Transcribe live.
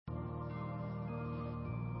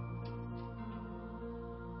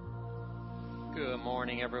Good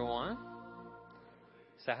morning, everyone.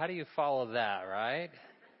 So how do you follow that, right?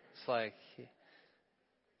 It's like,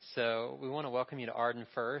 so we want to welcome you to Arden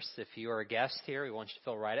First. If you are a guest here, we want you to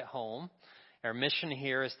feel right at home. Our mission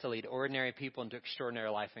here is to lead ordinary people into extraordinary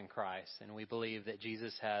life in Christ. And we believe that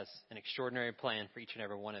Jesus has an extraordinary plan for each and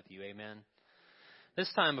every one of you. Amen.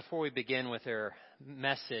 This time, before we begin with our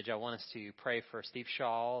message, I want us to pray for Steve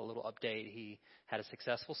Shaw. A little update. He had a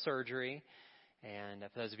successful surgery. And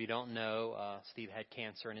for those of you who don't know, Steve had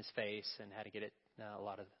cancer in his face and had to get a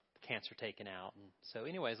lot of cancer taken out. And so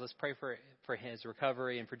anyways, let's pray for his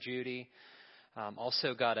recovery and for Judy.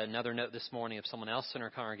 Also got another note this morning of someone else in our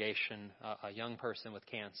congregation, a young person with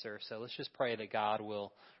cancer. So let's just pray that God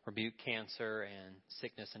will rebuke cancer and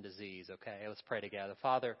sickness and disease, okay? Let's pray together.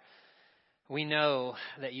 Father, we know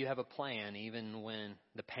that you have a plan even when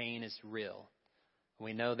the pain is real.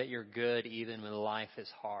 We know that you're good even when life is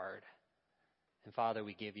hard. And Father,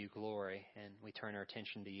 we give you glory and we turn our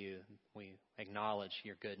attention to you. We acknowledge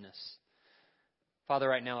your goodness. Father,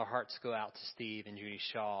 right now our hearts go out to Steve and Judy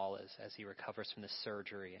Shaw as he recovers from this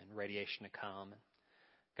surgery and radiation to come.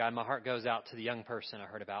 God, my heart goes out to the young person I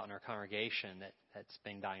heard about in our congregation that's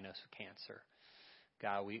being diagnosed with cancer.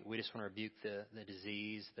 God, we just want to rebuke the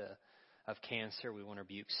disease of cancer. We want to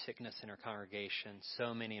rebuke sickness in our congregation.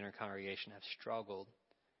 So many in our congregation have struggled.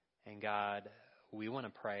 And God, we want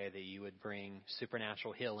to pray that you would bring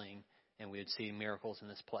supernatural healing and we would see miracles in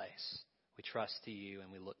this place. We trust to you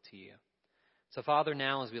and we look to you. So, Father,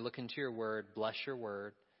 now as we look into your word, bless your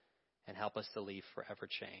word and help us to leave forever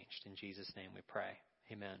changed. In Jesus' name we pray.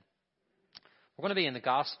 Amen. We're going to be in the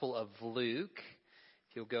Gospel of Luke.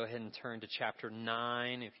 If you'll go ahead and turn to chapter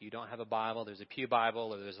 9. If you don't have a Bible, there's a pew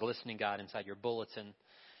Bible or there's a listening guide inside your bulletin.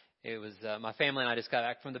 It was my family and I just got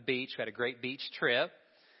back from the beach. We had a great beach trip.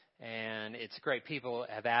 And it's great. People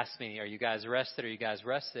have asked me, are you guys rested? Are you guys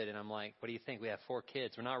rested? And I'm like, what do you think? We have 4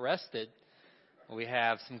 kids. We're not rested. We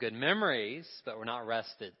have some good memories, but we're not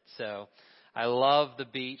rested. So I love the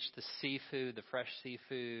beach, the seafood, the fresh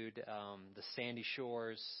seafood, the sandy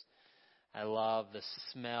shores. I love the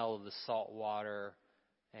smell of the salt water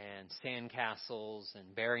and sand castles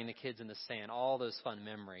and burying the kids in the sand, all those fun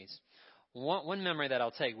memories. One memory that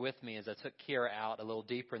I'll take with me is I took Kira out a little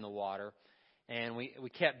deeper in the water. And we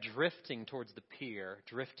kept drifting towards the pier,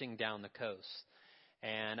 drifting down the coast.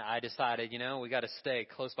 And I decided, we got to stay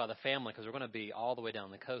close by the family because we're going to be all the way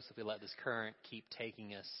down the coast if we let this current keep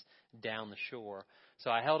taking us down the shore.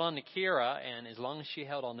 So I held on to Kira, and as long as she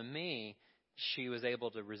held on to me, she was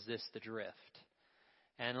able to resist the drift.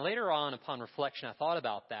 And later on, upon reflection, I thought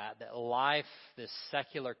about that life, this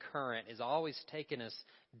secular current, is always taking us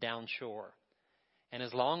down shore. And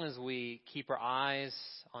as long as we keep our eyes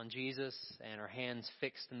on Jesus and our hands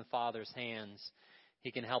fixed in the Father's hands,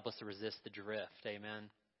 He can help us to resist the drift. Amen.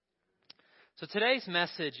 So today's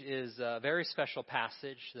message is a very special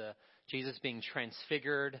passage, Jesus being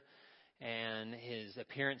transfigured and His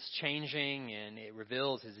appearance changing, and it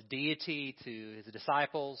reveals His deity to His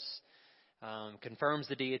disciples, confirms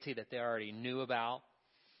the deity that they already knew about.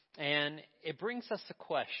 And it brings us a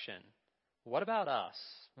question. What about us?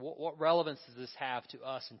 What relevance does this have to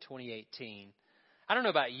us in 2018? I don't know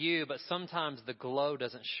about you, but sometimes the glow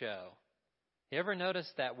doesn't show. You ever notice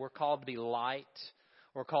that we're called to be light?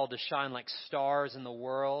 We're called to shine like stars in the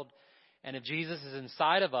world. And if Jesus is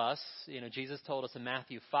inside of us, Jesus told us in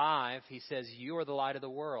Matthew 5, He says, you are the light of the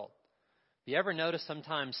world. You ever notice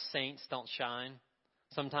sometimes saints don't shine?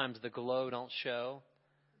 Sometimes the glow don't show?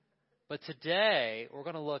 But today, we're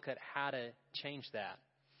going to look at how to change that.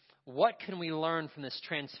 What can we learn from this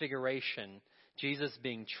transfiguration? Jesus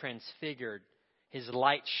being transfigured, His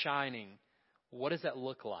light shining. What does that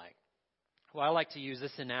look like? Well, I like to use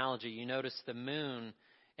this analogy. You notice the moon,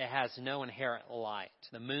 it has no inherent light.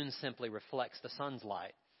 The moon simply reflects the sun's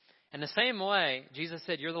light. In the same way, Jesus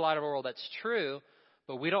said, you're the light of the world. That's true,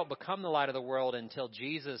 but we don't become the light of the world until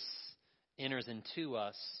Jesus enters into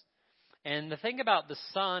us. And the thing about the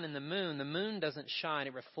sun and the moon doesn't shine.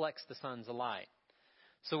 It reflects the sun's light.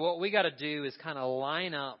 So what we got to do is kind of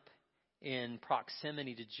line up in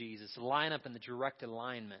proximity to Jesus, line up in the direct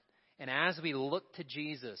alignment. And as we look to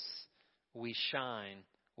Jesus, we shine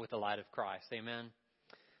with the light of Christ. Amen.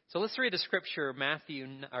 So let's read the scripture,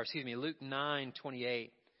 Luke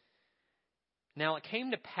 9:28. Now it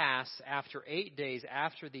came to pass after 8 days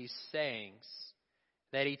after these sayings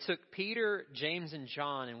that He took Peter, James, and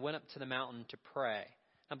John and went up to the mountain to pray.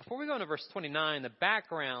 Now before we go into verse 29, the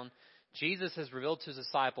background, Jesus has revealed to His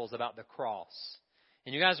disciples about the cross.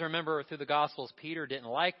 And you guys remember through the Gospels, Peter didn't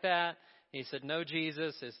like that. He said, no,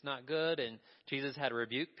 Jesus, it's not good. And Jesus had to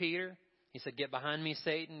rebuke Peter. He said, get behind me,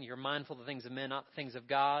 Satan. You're mindful of the things of men, not the things of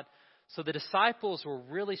God. So the disciples were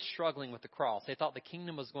really struggling with the cross. They thought the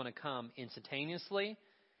kingdom was going to come instantaneously,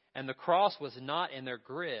 and the cross was not in their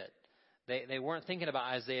grid. They weren't thinking about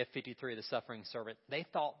Isaiah 53, the suffering servant. They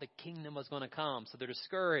thought the kingdom was going to come, so they're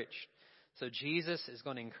discouraged. So Jesus is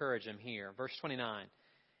going to encourage them here. Verse 29.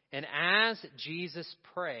 And as Jesus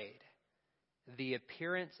prayed, the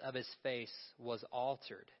appearance of his face was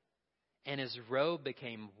altered, and his robe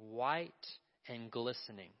became white and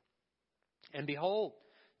glistening. And behold,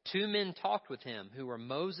 2 men talked with him, who were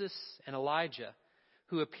Moses and Elijah,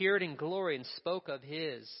 who appeared in glory and spoke of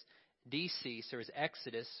his decease, or his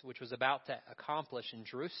exodus, which was about to accomplish in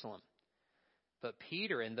Jerusalem. But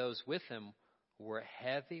Peter and those with him were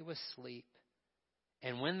heavy with sleep.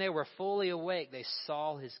 And when they were fully awake, they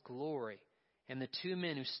saw his glory and the 2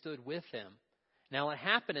 men who stood with him. Now it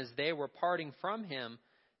happened as they were parting from him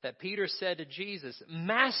that Peter said to Jesus,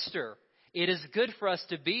 Master, it is good for us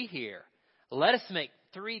to be here. Let us make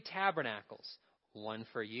 3 tabernacles, one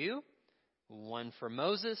for you, one for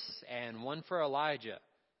Moses, and one for Elijah,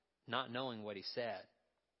 not knowing what he said.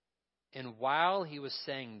 And while he was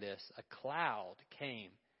saying this, a cloud came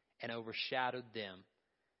and overshadowed them.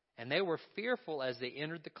 And they were fearful as they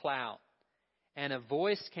entered the cloud. And a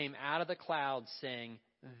voice came out of the cloud saying,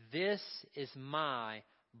 This is my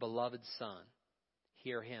beloved Son.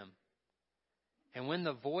 Hear him. And when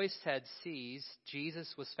the voice had ceased,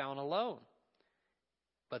 Jesus was found alone.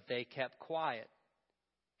 But they kept quiet,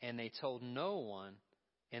 and they told no one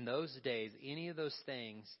in those days any of those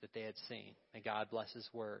things that they had seen. May God bless his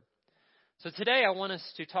word. So today I want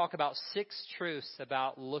us to talk about 6 truths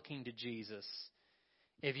about looking to Jesus.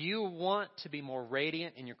 If you want to be more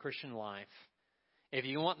radiant in your Christian life, if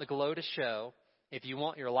you want the glow to show, if you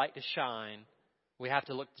want your light to shine, we have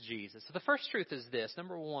to look to Jesus. So the first truth is this.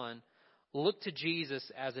 Number 1, look to Jesus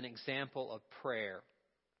as an example of prayer.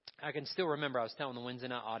 I can still remember I was telling the Wednesday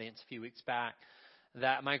night audience a few weeks back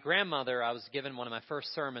that my grandmother, I was given one of my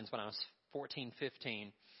first sermons when I was 14,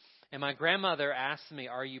 15. And my grandmother asked me,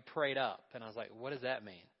 Are you prayed up? And I was like, what does that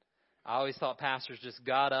mean? I always thought pastors just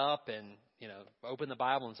got up and, opened the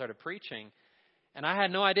Bible and started preaching. And I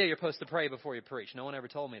had no idea you're supposed to pray before you preach. No one ever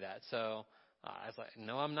told me that. So I was like,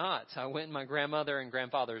 no, I'm not. So I went in my grandmother and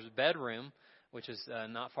grandfather's bedroom, which is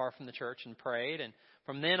not far from the church, and prayed. And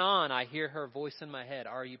from then on, I hear her voice in my head,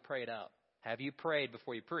 Are you prayed up? Have you prayed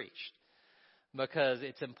before you preached? Because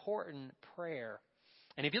it's important prayer.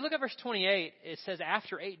 And if you look at verse 28, it says,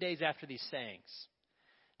 after 8 days after these sayings.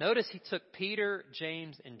 Notice he took Peter,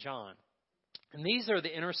 James, and John. And these are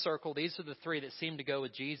the inner circle. These are the 3 that seem to go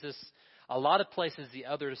with Jesus a lot of places the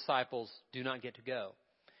other disciples do not get to go.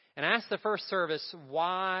 And I asked the first service,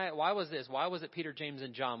 why was this? Why was it Peter, James,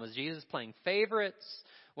 and John? Was Jesus playing favorites?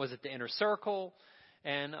 Was it the inner circle?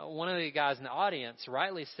 And one of the guys in the audience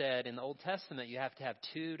rightly said in the Old Testament, you have to have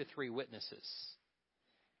 2 to 3 witnesses.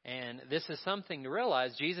 And this is something to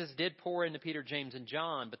realize. Jesus did pour into Peter, James, and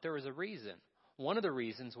John, but there was a reason. One of the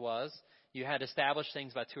reasons was you had established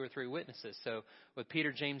things by 2 or 3 witnesses. So with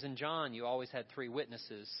Peter, James, and John, you always had 3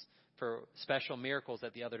 witnesses for special miracles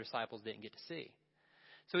that the other disciples didn't get to see.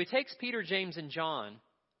 So he takes Peter, James, and John,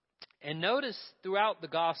 and notice throughout the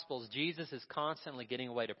Gospels, Jesus is constantly getting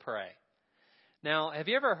away to pray. Now, have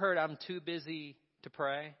you ever heard, I'm too busy to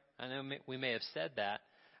pray? I know we may have said that.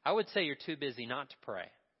 I would say you're too busy not to pray.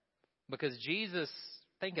 Because Jesus,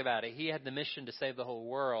 think about it, he had the mission to save the whole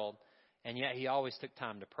world, and yet he always took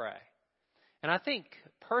time to pray. And I think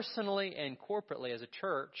personally and corporately as a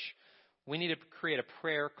church, we need to create a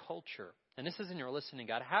prayer culture. And this is in your listening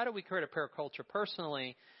guide. How do we create a prayer culture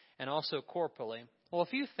personally and also corporately? Well, a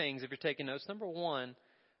few things if you're taking notes. Number 1,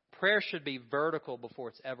 prayer should be vertical before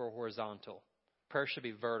it's ever horizontal. Prayer should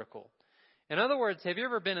be vertical. In other words, have you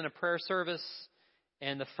ever been in a prayer service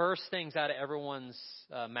and the first things out of everyone's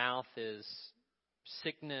mouth is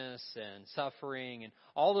sickness and suffering, and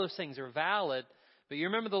all those things are valid, but you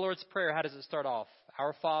remember the Lord's Prayer, how does it start off?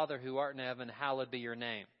 Our Father who art in heaven, hallowed be your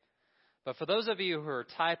name. But for those of you who are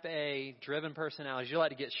type A, driven personalities, you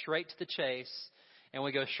like to get straight to the chase, and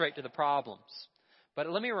we go straight to the problems. But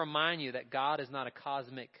let me remind you that God is not a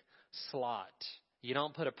cosmic slot. You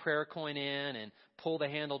don't put a prayer coin in and pull the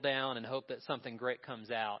handle down and hope that something great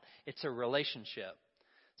comes out. It's a relationship.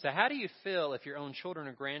 So how do you feel if your own children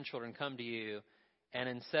or grandchildren come to you and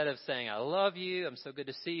instead of saying, I love you, I'm so good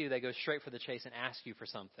to see you, they go straight for the chase and ask you for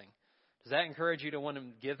something? Does that encourage you to want to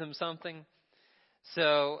give them something?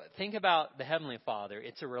 So think about the Heavenly Father.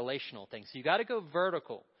 It's a relational thing. So you got to go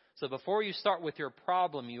vertical. So before you start with your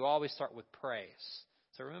problem, you always start with praise.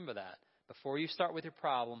 So remember that. Before you start with your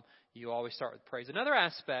problem, you always start with praise. Another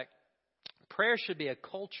aspect, prayer should be a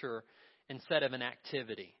culture instead of an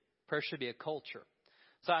activity. Prayer should be a culture.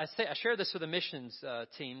 So I share this with the missions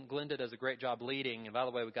team. Glenda does a great job leading. And by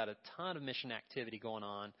the way, we've got a ton of mission activity going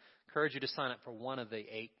on. Encourage you to sign up for one of the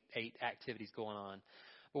eight activities going on.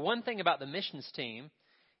 But one thing about the missions team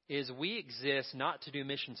is we exist not to do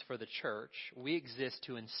missions for the church. We exist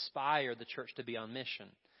to inspire the church to be on mission.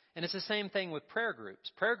 And it's the same thing with prayer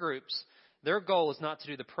groups. Prayer groups, their goal is not to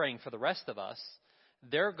do the praying for the rest of us.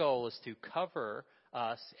 Their goal is to cover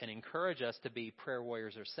us and encourage us to be prayer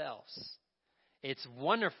warriors ourselves. It's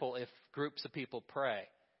wonderful if groups of people pray.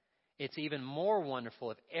 It's even more wonderful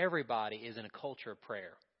if everybody is in a culture of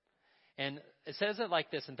prayer. And it says it like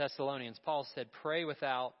this in Thessalonians. Paul said, pray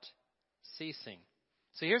without ceasing.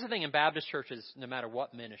 So here's the thing in Baptist churches, no matter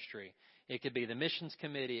what ministry, it could be the missions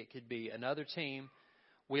committee, it could be another team.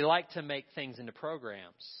 We like to make things into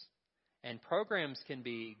programs. And programs can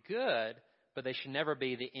be good, but they should never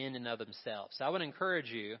be the end in of themselves. So I would encourage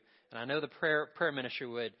you, and I know the prayer ministry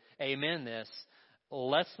would amen this,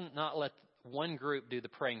 let's not let one group do the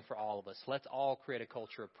praying for all of us. Let's all create a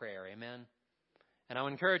culture of prayer. Amen? And I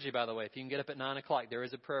would encourage you, by the way, if you can get up at 9 o'clock, there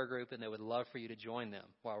is a prayer group, and they would love for you to join them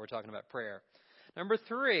while we're talking about prayer. Number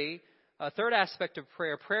 3, a third aspect of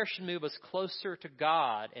prayer, prayer should move us closer to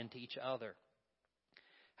God and to each other.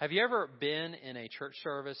 Have you ever been in a church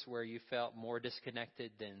service where you felt more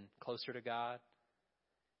disconnected than closer to God?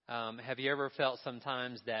 Have you ever felt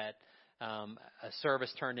sometimes that a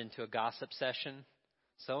service turned into a gossip session?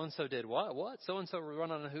 So-and-so did what? What? So-and-so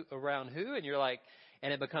run around who? And you're like,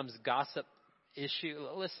 and it becomes gossip issue.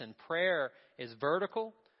 Listen, prayer is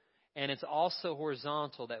vertical, and it's also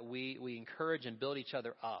horizontal, that we encourage and build each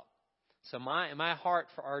other up. So my heart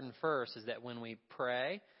for Arden First is that when we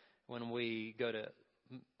pray, when we go to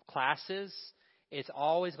classes, it's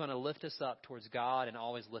always going to lift us up towards God and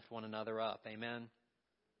always lift one another up. Amen?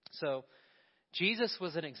 So Jesus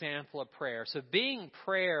was an example of prayer. So being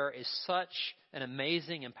prayer is such an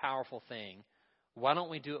amazing and powerful thing. Why don't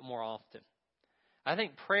we do it more often? I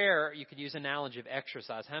think prayer, you could use an analogy of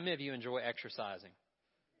exercise. How many of you enjoy exercising?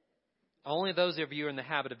 Only those of you are in the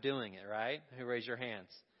habit of doing it, right? Who raise your hands.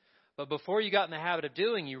 But before you got in the habit of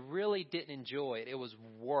doing, you really didn't enjoy it. It was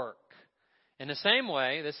work. In the same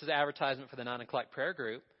way, this is advertisement for the 9 o'clock prayer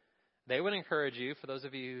group. They would encourage you, for those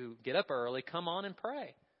of you who get up early, come on and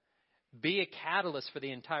pray. Be a catalyst for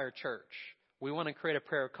the entire church. We want to create a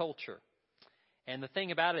prayer culture. And the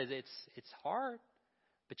thing about it is it's hard.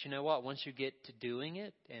 But you know what? Once you get to doing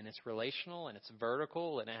it, and it's relational, and it's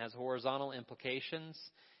vertical, and it has horizontal implications,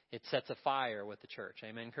 it sets a fire with the church.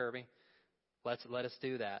 Amen, Kirby? Let us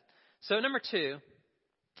do that. So number 2,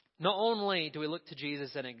 not only do we look to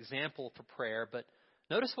Jesus as an example for prayer, but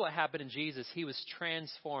notice what happened in Jesus. He was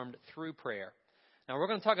transformed through prayer. Now, we're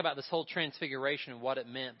going to talk about this whole transfiguration and what it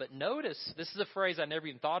meant. But notice, this is a phrase I never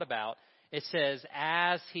even thought about. It says,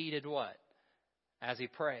 as he did what? As he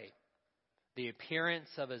prayed. The appearance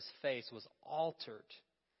of his face was altered.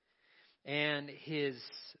 And his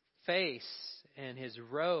face and his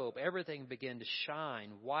robe, everything began to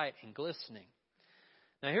shine white and glistening.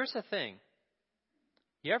 Now, here's the thing.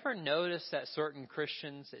 You ever notice that certain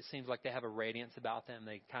Christians, it seems like they have a radiance about them.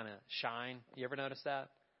 They kind of shine. You ever notice that?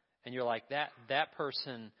 And you're like, that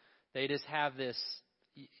person, they just have this,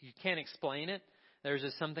 you can't explain it. There's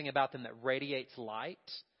just something about them that radiates light.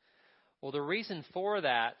 Well, the reason for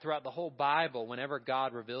that, throughout the whole Bible, whenever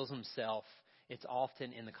God reveals himself, it's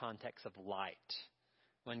often in the context of light.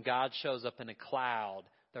 When God shows up in a cloud,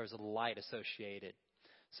 there's a light associated.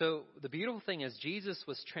 So the beautiful thing is Jesus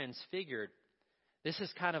was transfigured. This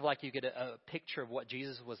is kind of like you get a picture of what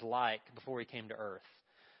Jesus was like before he came to earth.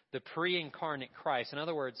 The pre-incarnate Christ. In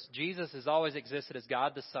other words, Jesus has always existed as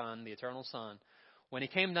God the Son, the eternal Son. When he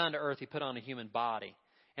came down to earth, he put on a human body.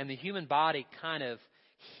 And the human body kind of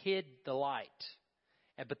hid the light.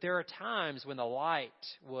 But there are times when the light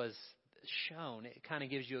was shown. It kind of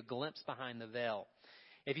gives you a glimpse behind the veil.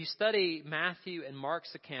 If you study Matthew and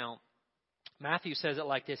Mark's account, Matthew says it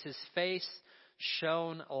like this. His face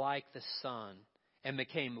shone like the sun and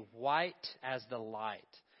became white as the light.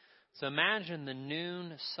 So imagine the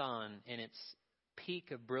noon sun in its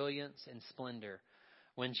peak of brilliance and splendor.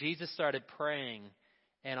 When Jesus started praying,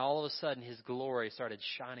 and all of a sudden his glory started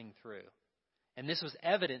shining through. And this was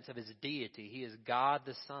evidence of his deity. He is God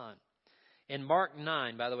the Son. In Mark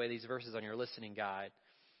 9, by the way, these verses on your listening guide,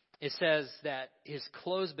 it says that his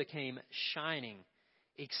clothes became shining,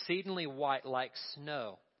 exceedingly white like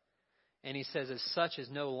snow. And he says, as such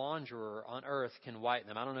as no launderer on earth can whiten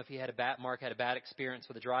them. I don't know if Mark had a bad experience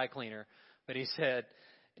with a dry cleaner, but he said,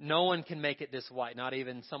 no one can make it this white, not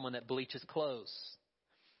even someone that bleaches clothes.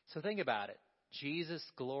 So think about it. Jesus'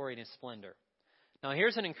 glory and his splendor. Now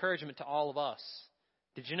here's an encouragement to all of us.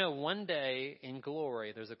 Did you know one day in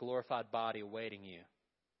glory there's a glorified body awaiting you?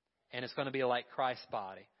 And it's going to be like Christ's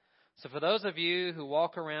body. So for those of you who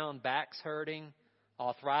walk around backs hurting,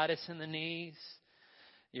 arthritis in the knees,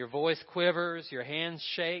 your voice quivers, your hands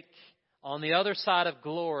shake, on the other side of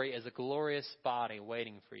glory is a glorious body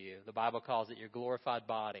waiting for you. The Bible calls it your glorified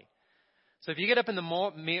body. So if you get up in the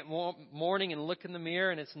morning and look in the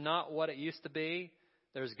mirror and it's not what it used to be,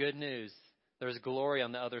 there's good news. There's glory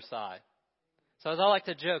on the other side. So as I like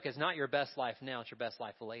to joke, it's not your best life now, it's your best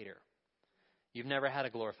life later. You've never had a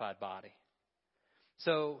glorified body.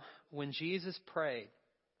 So when Jesus prayed,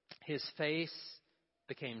 his face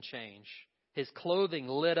became changed. His clothing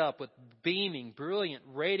lit up with beaming, brilliant,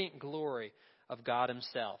 radiant glory of God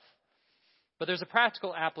himself. But there's a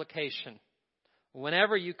practical application.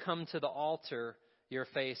 Whenever you come to the altar, your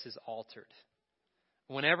face is altered.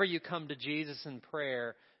 Whenever you come to Jesus in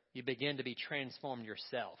prayer, you begin to be transformed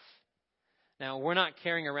yourself. Now, we're not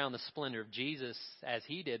carrying around the splendor of Jesus as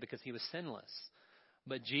he did because he was sinless.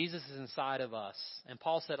 But Jesus is inside of us. And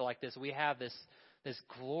Paul said it like this: we have this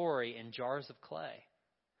glory in jars of clay.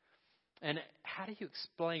 And how do you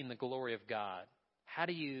explain the glory of God? How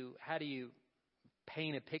do you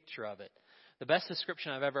paint a picture of it? The best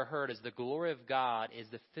description I've ever heard is the glory of God is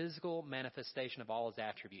the physical manifestation of all his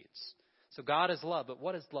attributes. So God is love, but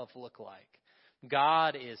what does love look like?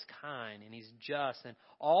 God is kind and he's just, and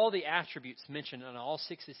all the attributes mentioned in all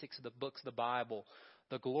 66 of the books of the Bible,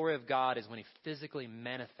 the glory of God is when he physically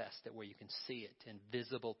manifests it where you can see it in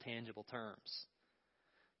visible, tangible terms.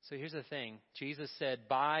 So here's the thing. Jesus said,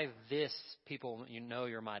 by this people you know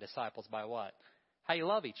you're my disciples. By what? How you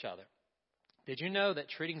love each other. Did you know that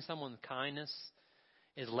treating someone with kindness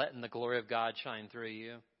is letting the glory of God shine through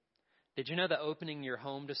you? Did you know that opening your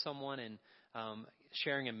home to someone and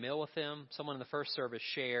sharing a meal with them? Someone in the first service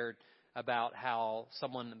shared about how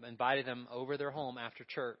someone invited them over their home after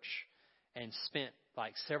church and spent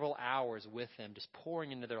like several hours with them, just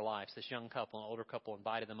pouring into their lives. This young couple, an older couple,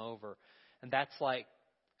 invited them over. And that's like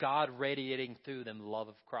God radiating through them the love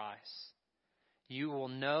of Christ. You will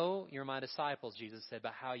know you're my disciples, Jesus said,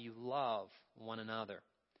 by how you love one another.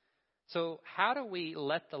 So how do we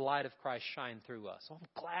let the light of Christ shine through us? Well,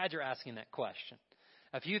 I'm glad you're asking that question.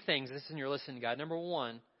 A few things. This is in your listening guide. Number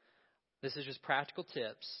one, this is just practical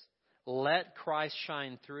tips. Let Christ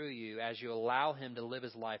shine through you as you allow him to live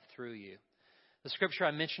his life through you. The scripture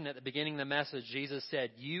I mentioned at the beginning of the message, Jesus said,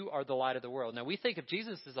 you are the light of the world. Now, we think of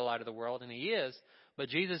Jesus as the light of the world, and he is, but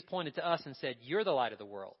Jesus pointed to us and said, you're the light of the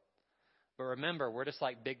world. But remember, we're just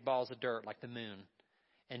like big balls of dirt, like the moon.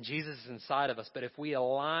 And Jesus is inside of us. But if we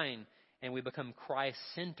align and we become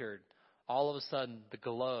Christ-centered, all of a sudden the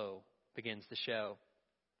glow begins to show.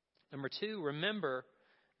 Number two, remember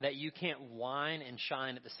that you can't whine and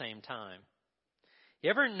shine at the same time. You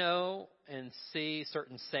ever know and see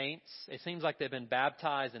certain saints? It seems like they've been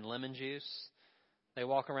baptized in lemon juice. They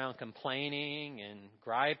walk around complaining and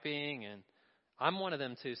griping, and I'm one of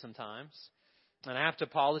them too sometimes. And I have to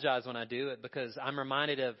apologize when I do it because I'm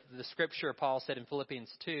reminded of the scripture Paul said in Philippians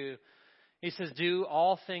 2. He says, do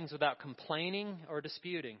all things without complaining or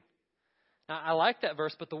disputing. Now, I like that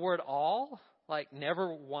verse, but the word all, like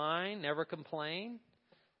never whine, never complain,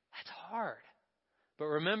 that's hard. But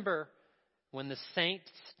remember, when the saints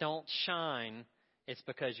don't shine, it's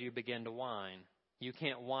because you begin to whine. You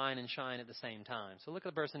can't whine and shine at the same time. So look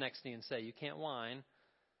at the person next to you and say, you can't whine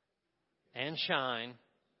and shine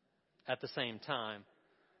at the same time.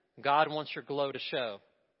 God wants your glow to show.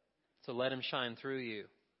 So let him shine through you.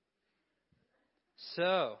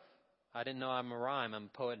 So, I didn't know I'm a rhyme. I'm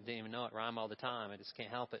a poet and didn't even know it. Rhyme all the time. I just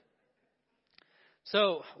can't help it.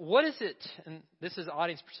 So, what is it, and this is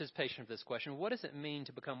audience participation for this question, what does it mean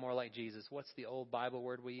to become more like Jesus? What's the old Bible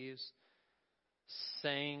word we use?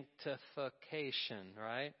 Sanctification,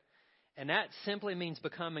 right? And that simply means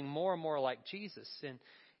becoming more and more like Jesus. And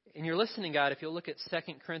in your listening guide, if you'll look at 2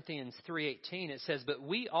 Corinthians 3:18, it says, but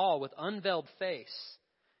we all with unveiled face,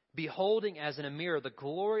 beholding as in a mirror the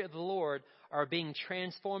glory of the Lord, are being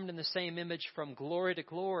transformed in the same image from glory to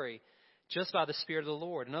glory, just by the Spirit of the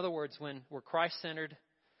Lord. In other words, when we're Christ-centered,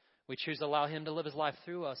 we choose to allow him to live his life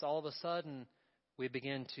through us, all of a sudden we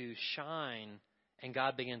begin to shine and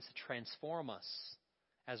God begins to transform us.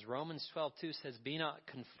 As Romans 12:2 says, be not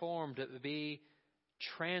conformed, but be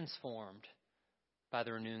transformed by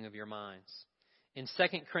the renewing of your minds. In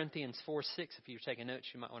 2 Corinthians 4:6, if you're taking notes,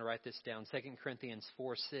 you might want to write this down. 2 Corinthians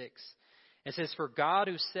 4:6. It says, for God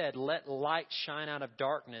who said, let light shine out of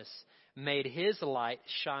darkness, made his light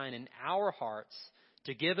shine in our hearts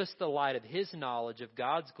to give us the light of his knowledge of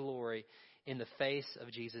God's glory in the face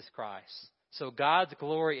of Jesus Christ. So God's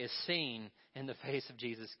glory is seen in the face of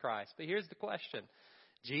Jesus Christ. But here's the question.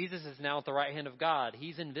 Jesus is now at the right hand of God.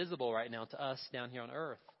 He's invisible right now to us down here on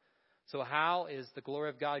earth. So how is the glory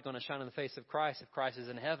of God going to shine in the face of Christ if Christ is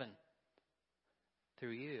in heaven?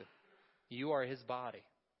 Through you. You are his body.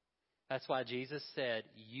 That's why Jesus said,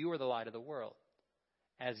 you are the light of the world.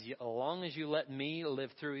 As long as you let me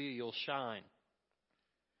live through you, you'll shine.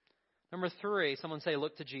 Number 3, someone say,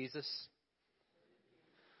 look to Jesus.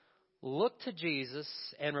 Look to Jesus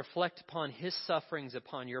and reflect upon his sufferings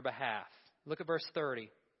upon your behalf. Look at verse 30.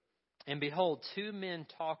 And behold, 2 men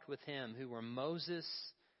talked with him who were Moses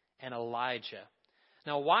and Elijah.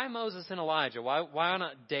 Now, why Moses and Elijah? Why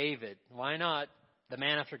not David? Why not the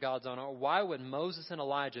man after God's own heart? Why would Moses and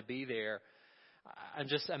Elijah be there? I'm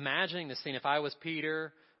just imagining the scene. If I was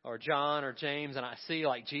Peter or John or James and I see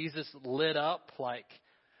like Jesus lit up like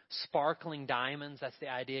sparkling diamonds. That's the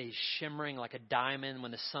idea. He's shimmering like a diamond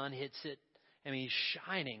when the sun hits it. I mean, he's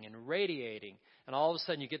shining and radiating. And all of a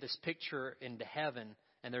sudden you get this picture into heaven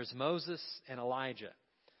and there's Moses and Elijah.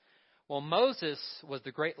 Well, Moses was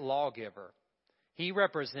the great lawgiver. He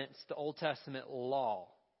represents the Old Testament law.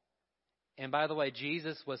 And by the way,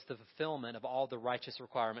 Jesus was the fulfillment of all the righteous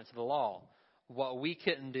requirements of the law. What we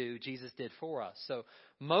couldn't do, Jesus did for us. So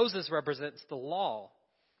Moses represents the law.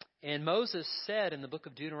 And Moses said in the book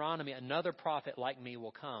of Deuteronomy, another prophet like me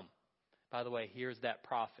will come. By the way, here's that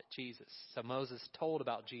prophet, Jesus. So Moses told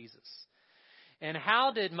about Jesus. And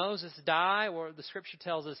how did Moses die? Well, the scripture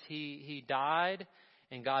tells us he died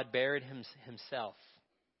and God buried himself.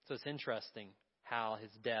 So it's interesting how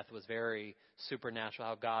his death was very supernatural,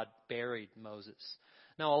 how God buried Moses.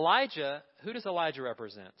 Now, Elijah, who does Elijah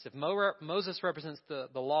represent? If Moses represents the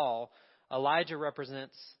law, Elijah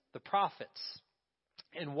represents the prophets.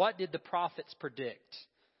 And what did the prophets predict?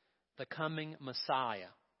 The coming Messiah.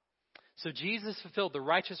 So Jesus fulfilled the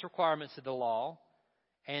righteous requirements of the law,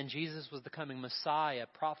 and Jesus was the coming Messiah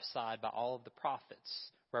prophesied by all of the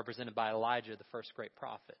prophets, represented by Elijah, the first great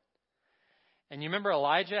prophet. And you remember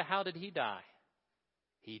Elijah, how did he die?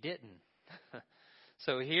 He didn't.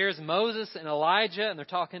 So here's Moses and Elijah, and they're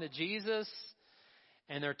talking to Jesus,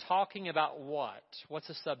 and they're talking about what? What's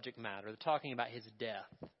the subject matter? They're talking about his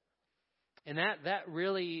death. And that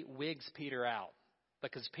really wigs Peter out,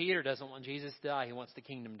 because Peter doesn't want Jesus to die. He wants the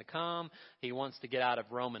kingdom to come. He wants to get out of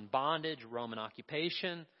Roman bondage, Roman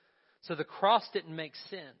occupation. So the cross didn't make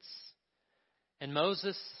sense. And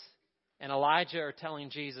Moses and Elijah are telling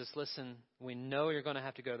Jesus, listen, we know you're going to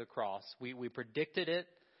have to go to the cross. We predicted it.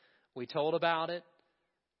 We told about it.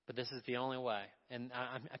 But this is the only way. And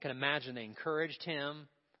I can imagine they encouraged him.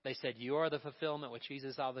 They said, you are the fulfillment, which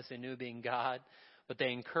Jesus obviously knew being God. But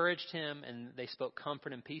they encouraged him and they spoke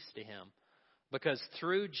comfort and peace to him. Because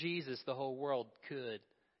through Jesus, the whole world could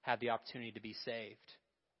have the opportunity to be saved.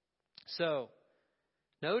 So,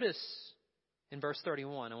 notice in verse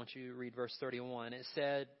 31, I want you to read verse 31. It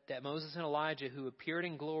said that Moses and Elijah, who appeared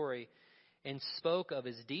in glory and spoke of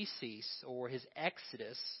his decease or his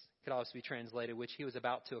exodus, could also be translated, which he was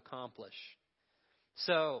about to accomplish.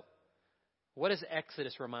 So, what does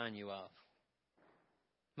Exodus remind you of?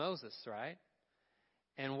 Moses, right?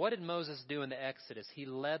 And what did Moses do in the Exodus? He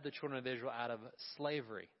led the children of Israel out of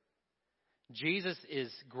slavery. Jesus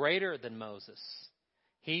is greater than Moses.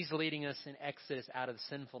 He's leading us in Exodus out of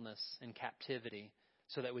sinfulness and captivity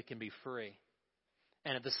so that we can be free.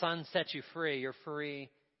 And if the Son sets you free, you're free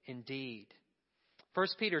indeed. 1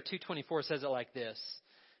 Peter 2:24 says it like this.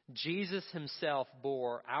 Jesus himself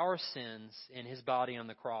bore our sins in his body on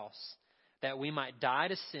the cross, that we might die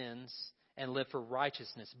to sins and live for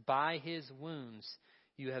righteousness. By his wounds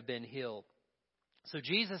you have been healed. So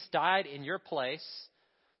Jesus died in your place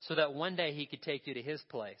so that one day he could take you to his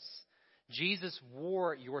place. Jesus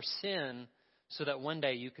wore your sin so that one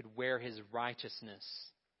day you could wear his righteousness.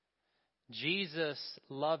 Jesus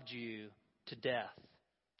loved you to death,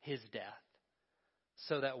 his death,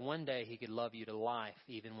 so that one day he could love you to life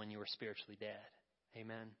even when you were spiritually dead.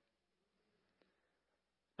 Amen.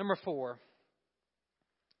 Number 4,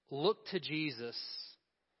 look to Jesus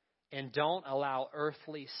and don't allow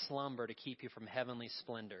earthly slumber to keep you from heavenly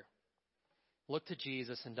splendor. Look to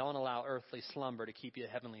Jesus and don't allow earthly slumber to keep you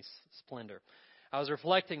heavenly splendor. I was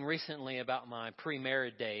reflecting recently about my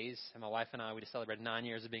pre-married days, and my wife and I, we just celebrated 9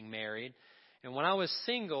 years of being married. And when I was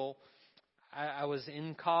single, I was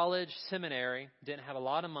in college, seminary, didn't have a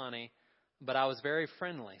lot of money, but I was very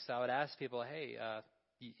friendly. So I would ask people, hey,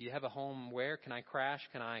 you have a home where? Can I crash?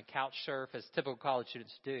 Can I couch surf, as typical college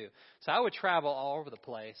students do? So I would travel all over the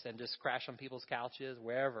place and just crash on people's couches,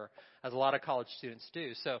 wherever, as a lot of college students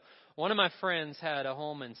do. So one of my friends had a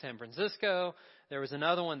home in San Francisco. There was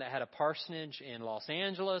another one that had a parsonage in Los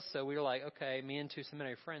Angeles. So we were like, okay, me and 2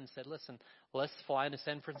 seminary friends said, listen, let's fly into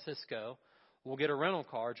San Francisco. we'll get a rental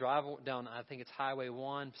car, drive down, I think it's Highway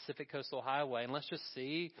 1, Pacific Coastal Highway, and let's just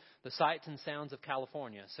see the sights and sounds of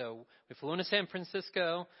California. So we flew into San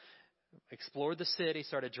Francisco, explored the city,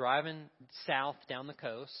 started driving south down the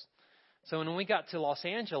coast. So when we got to Los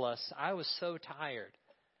Angeles, I was so tired.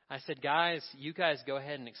 I said, guys, you guys go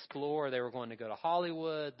ahead and explore. They were going to go to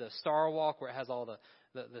Hollywood, the Star Walk, where it has all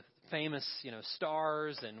the famous,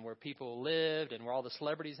 stars and where people lived and where all the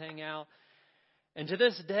celebrities hang out. And to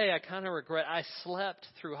this day, I kind of regret I slept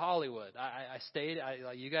through Hollywood. I stayed.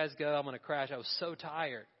 You guys go. I'm going to crash. I was so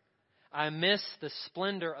tired. I missed the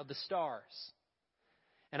splendor of the stars.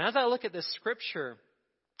 And as I look at this scripture,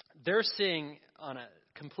 they're seeing on a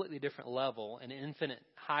completely different level, an infinite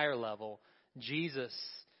higher level, Jesus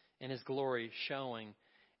in his glory showing,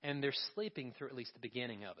 and they're sleeping through at least the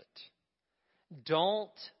beginning of it.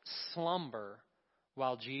 Don't slumber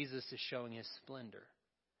while Jesus is showing his splendor.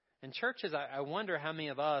 In churches, I wonder how many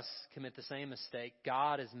of us commit the same mistake.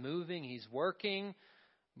 God is moving, he's working,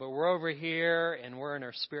 but we're over here and we're in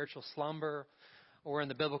our spiritual slumber. Or we're in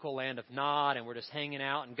the biblical land of Nod and we're just hanging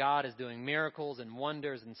out and God is doing miracles and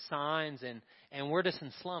wonders and signs and we're just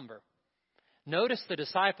in slumber. Notice the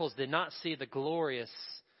disciples did not see the glorious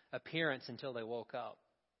appearance until they woke up.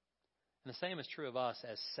 And the same is true of us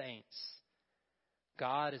as saints.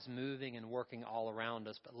 God is moving and working all around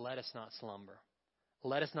us, but let us not slumber.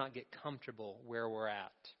 Let us not get comfortable where we're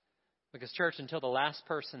at. Because, church, until the last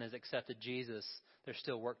person has accepted Jesus, there's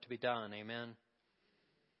still work to be done. Amen.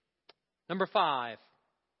 Number 5.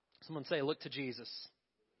 Someone say, look to Jesus.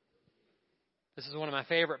 This is one of my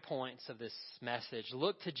favorite points of this message.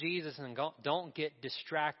 Look to Jesus and don't get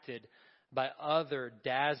distracted by other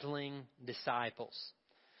dazzling disciples.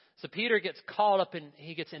 So Peter gets caught up and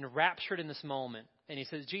he gets enraptured in this moment. And he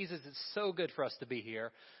says, Jesus, it's so good for us to be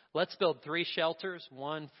here. Let's build 3 shelters,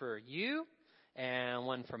 one for you and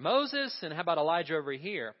one for Moses. And how about Elijah over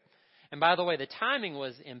here? And by the way, the timing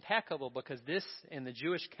was impeccable because this, in the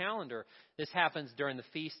Jewish calendar, this happens during the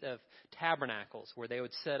Feast of Tabernacles where they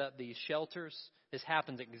would set up these shelters. This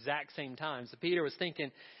happens at the exact same time. So Peter was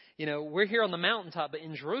thinking, we're here on the mountaintop, but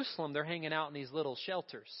in Jerusalem, they're hanging out in these little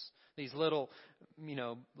shelters, these little,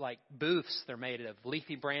 like booths they're made of,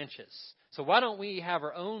 leafy branches. So why don't we have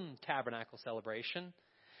our own tabernacle celebration?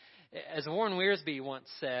 As Warren Wiersbe once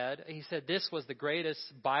said, he said this was the greatest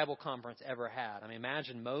Bible conference ever had. I mean,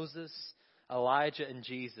 imagine Moses, Elijah, and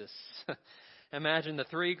Jesus. Imagine the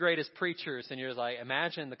 3 greatest preachers, and you're like,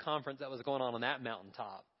 imagine the conference that was going on that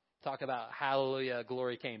mountaintop. Talk about hallelujah,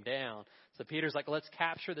 glory came down. So Peter's like, let's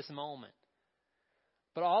capture this moment.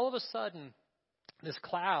 But all of a sudden, this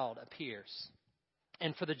cloud appears.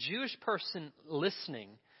 And for the Jewish person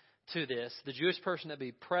listening to this, the Jewish person that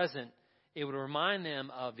be present, it would remind them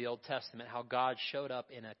of the Old Testament, how God showed up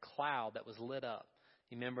in a cloud that was lit up.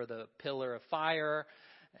 You remember the pillar of fire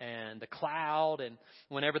and the cloud, and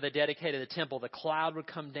whenever they dedicated the temple, the cloud would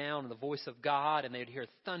come down and the voice of God, and they'd hear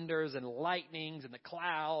thunders and lightnings in the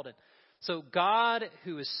cloud. And so God,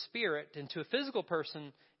 who is spirit, and to a physical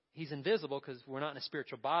person, he's invisible because we're not in a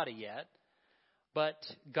spiritual body yet. But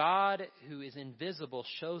God, who is invisible,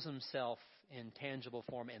 shows himself in tangible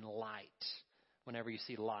form in light, whenever you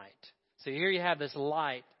see light. So here you have this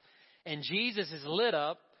light, and Jesus is lit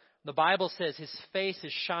up. The Bible says his face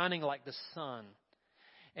is shining like the sun,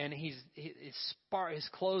 and his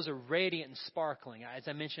clothes are radiant and sparkling. As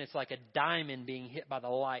I mentioned, it's like a diamond being hit by the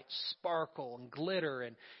light, sparkle and glitter,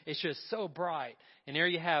 and it's just so bright. And there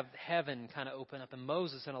you have heaven kind of open up, and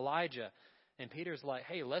Moses and Elijah, and Peter's like,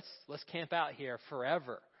 hey, let's camp out here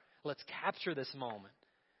forever. Let's capture this moment.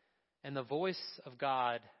 And the voice of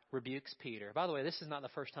God rebukes Peter. By the way, this is not the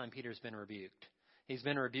first time Peter's been rebuked. He's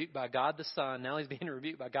been rebuked by God the Son. Now he's being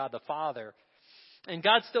rebuked by God the Father. And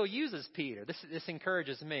God still uses Peter. This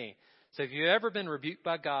encourages me. So if you've ever been rebuked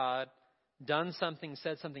by God, done something,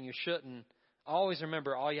 said something you shouldn't, always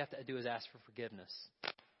remember all you have to do is ask for forgiveness.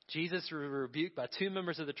 Jesus was rebuked by 2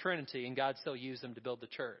 members of the Trinity, and God still used them to build the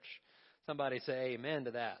church. Somebody say amen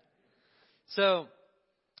to that. So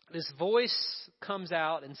this voice comes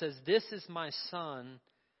out and says, this is my Son.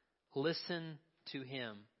 Listen to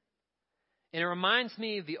him. And it reminds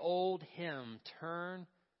me of the old hymn, turn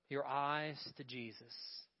your eyes to Jesus.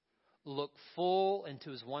 Look full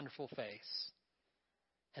into his wonderful face.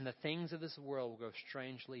 And the things of this world will grow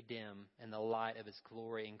strangely dim in the light of his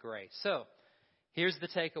glory and grace. So, here's the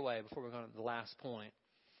takeaway before we go to the last point.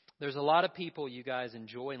 There's a lot of people you guys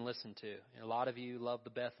enjoy and listen to. And a lot of you love the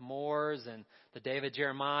Beth Moores and the David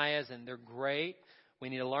Jeremiahs, and they're great. We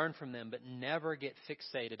need to learn from them, but never get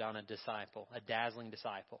fixated on a disciple, a dazzling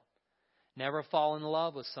disciple. Never fall in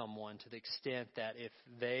love with someone to the extent that if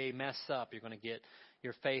they mess up, you're going to get,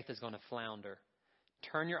 your faith is going to flounder.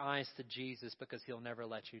 Turn your eyes to Jesus because He'll never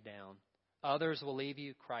let you down. Others will leave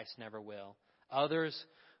you. Christ never will. Others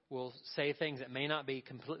will say things that may not be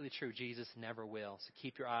completely true. Jesus never will. So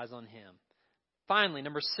keep your eyes on Him. Finally,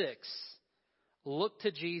 number 6, look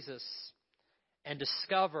to Jesus and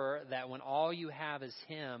discover that when all you have is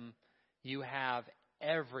Him, you have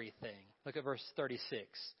everything. Look at verse 36.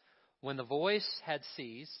 When the voice had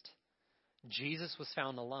ceased, Jesus was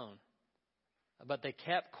found alone. But they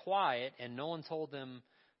kept quiet, and no one told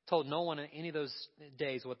no one in any of those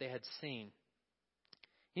days what they had seen.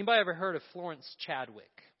 Anybody ever heard of Florence Chadwick?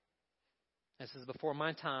 This is before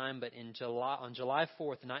my time, but on July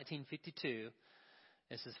 4th, 1952,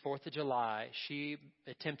 this is 4th of July, she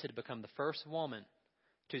attempted to become the first woman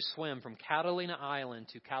to swim from Catalina Island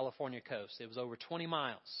to California coast. It was over 20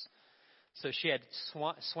 miles. So she had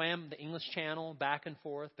swam the English Channel back and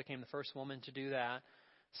forth, became the first woman to do that.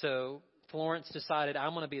 So Florence decided,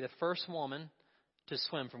 I'm going to be the first woman to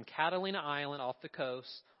swim from Catalina Island off the coast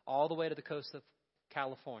all the way to the coast of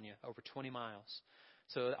California, over 20 miles.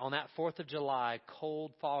 So on that 4th of July,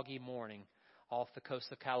 cold, foggy morning off the coast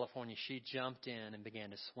of California, she jumped in and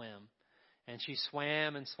began to swim. And she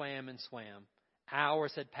swam and swam and swam.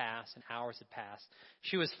 Hours had passed and hours had passed.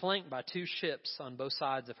 She was flanked by 2 ships on both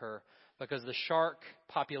sides of her because the shark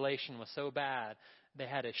population was so bad, they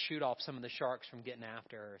had to shoot off some of the sharks from getting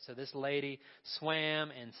after her. So this lady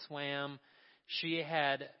swam and swam. She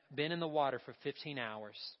had been in the water for 15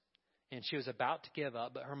 hours, and she was about to give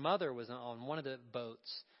up. But her mother was on one of the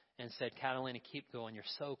boats and said, Catalina, keep going. You're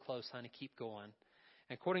so close, honey. Keep going.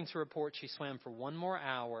 And according to reports, she swam for 1 more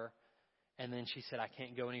hour, and then she said, I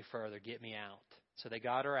can't go any further. Get me out. So they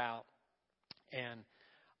got her out, and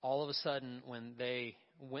all of a sudden, when they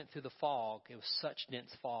went through the fog, it was such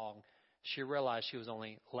dense fog, she realized she was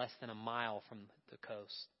only less than a mile from the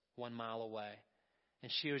coast, 1 mile away.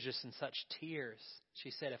 And she was just in such tears.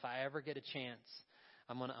 She said, if I ever get a chance,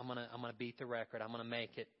 I'm gonna beat the record. I'm gonna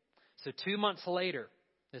make it. So 2 months later,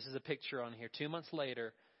 this is a picture on here. 2 months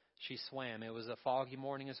later, she swam. It was a foggy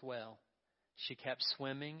morning as well. She kept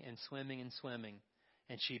swimming and swimming and swimming,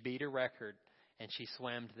 and she beat her record, and she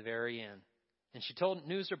swam to the very end. And she told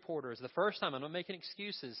news reporters, the first time, I'm not making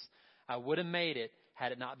excuses, I would have made it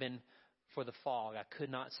had it not been for the fog. I could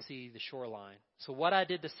not see the shoreline. So what I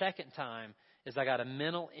did the second time is I got a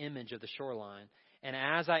mental image of the shoreline. And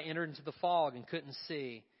as I entered into the fog and couldn't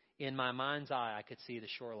see, in my mind's eye, I could see the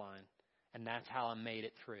shoreline. And that's how I made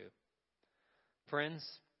it through. Friends,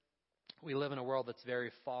 we live in a world that's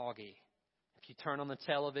very foggy. If you turn on the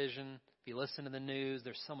television, if you listen to the news,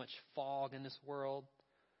 there's so much fog in this world.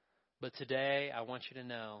 But today, I want you to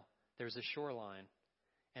know there's a shoreline.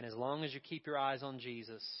 And as long as you keep your eyes on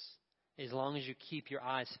Jesus, as long as you keep your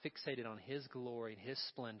eyes fixated on His glory and His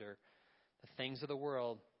splendor, the things of the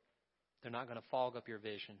world, they're not going to fog up your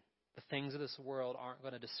vision. The things of this world aren't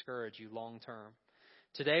going to discourage you long term.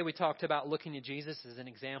 Today, we talked about looking to Jesus as an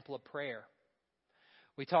example of prayer.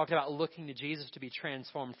 We talked about looking to Jesus to be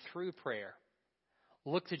transformed through prayer.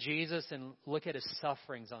 Look to Jesus and look at His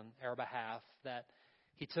sufferings on our behalf, that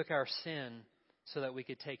He took our sin so that we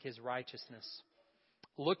could take His righteousness.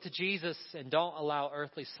 Look to Jesus and don't allow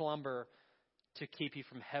earthly slumber to keep you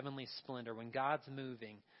from heavenly splendor. When God's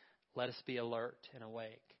moving, let us be alert and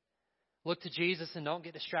awake. Look to Jesus and don't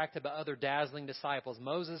get distracted by other dazzling disciples.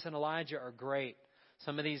 Moses and Elijah are great.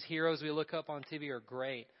 Some of these heroes we look up on TV are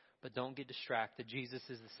great, but don't get distracted. Jesus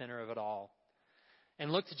is the center of it all.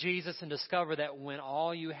 And look to Jesus and discover that when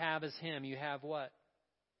all you have is Him, you have what?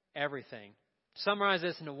 Everything. Summarize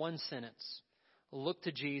this into one sentence. Look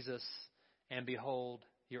to Jesus and behold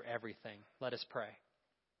your everything. Let us pray.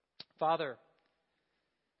 Father,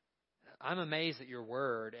 I'm amazed at your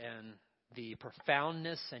word and the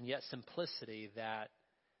profoundness and yet simplicity that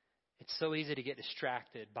it's so easy to get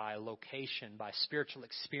distracted by location, by spiritual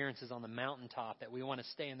experiences on the mountaintop, that we want to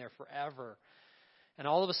stay in there forever. And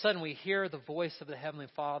all of a sudden we hear the voice of the Heavenly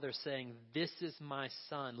Father saying, this is my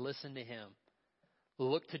Son, listen to Him.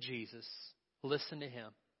 Look to Jesus, listen to Him.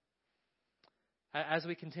 As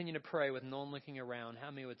we continue to pray with no one looking around,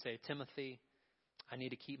 how many would say, Timothy, I need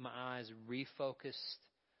to keep my eyes refocused.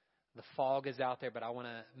 The fog is out there, but I want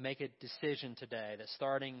to make a decision today that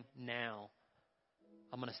starting now,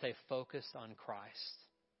 I'm going to stay focused on Christ.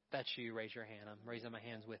 If that's you, raise your hand. I'm raising my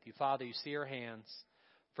hands with you. Father, you see our hands.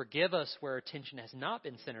 Forgive us where attention has not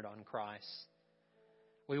been centered on Christ.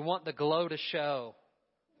 We want the glow to show.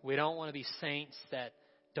 We don't want to be saints that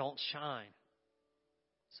don't shine.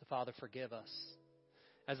 So, Father, forgive us.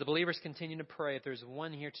 As the believers continue to pray, if there's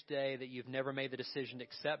one here today that you've never made the decision to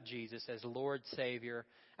accept Jesus as Lord, Savior,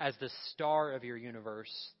 as the star of your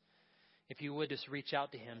universe, if you would just reach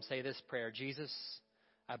out to him, say this prayer: Jesus,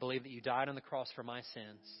 I believe that you died on the cross for my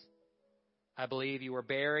sins. I believe you were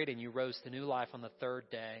buried and you rose to new life on the third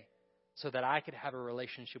day so that I could have a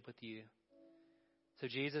relationship with you. So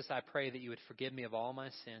Jesus, I pray that you would forgive me of all my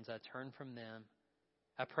sins. I turn from them.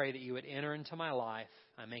 I pray that you would enter into my life.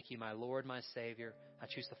 I make you my Lord, my Savior. I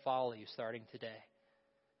choose to follow you starting today.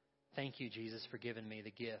 Thank you, Jesus, for giving me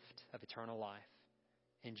the gift of eternal life.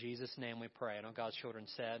 In Jesus' name we pray. And all God's children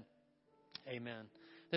said, amen.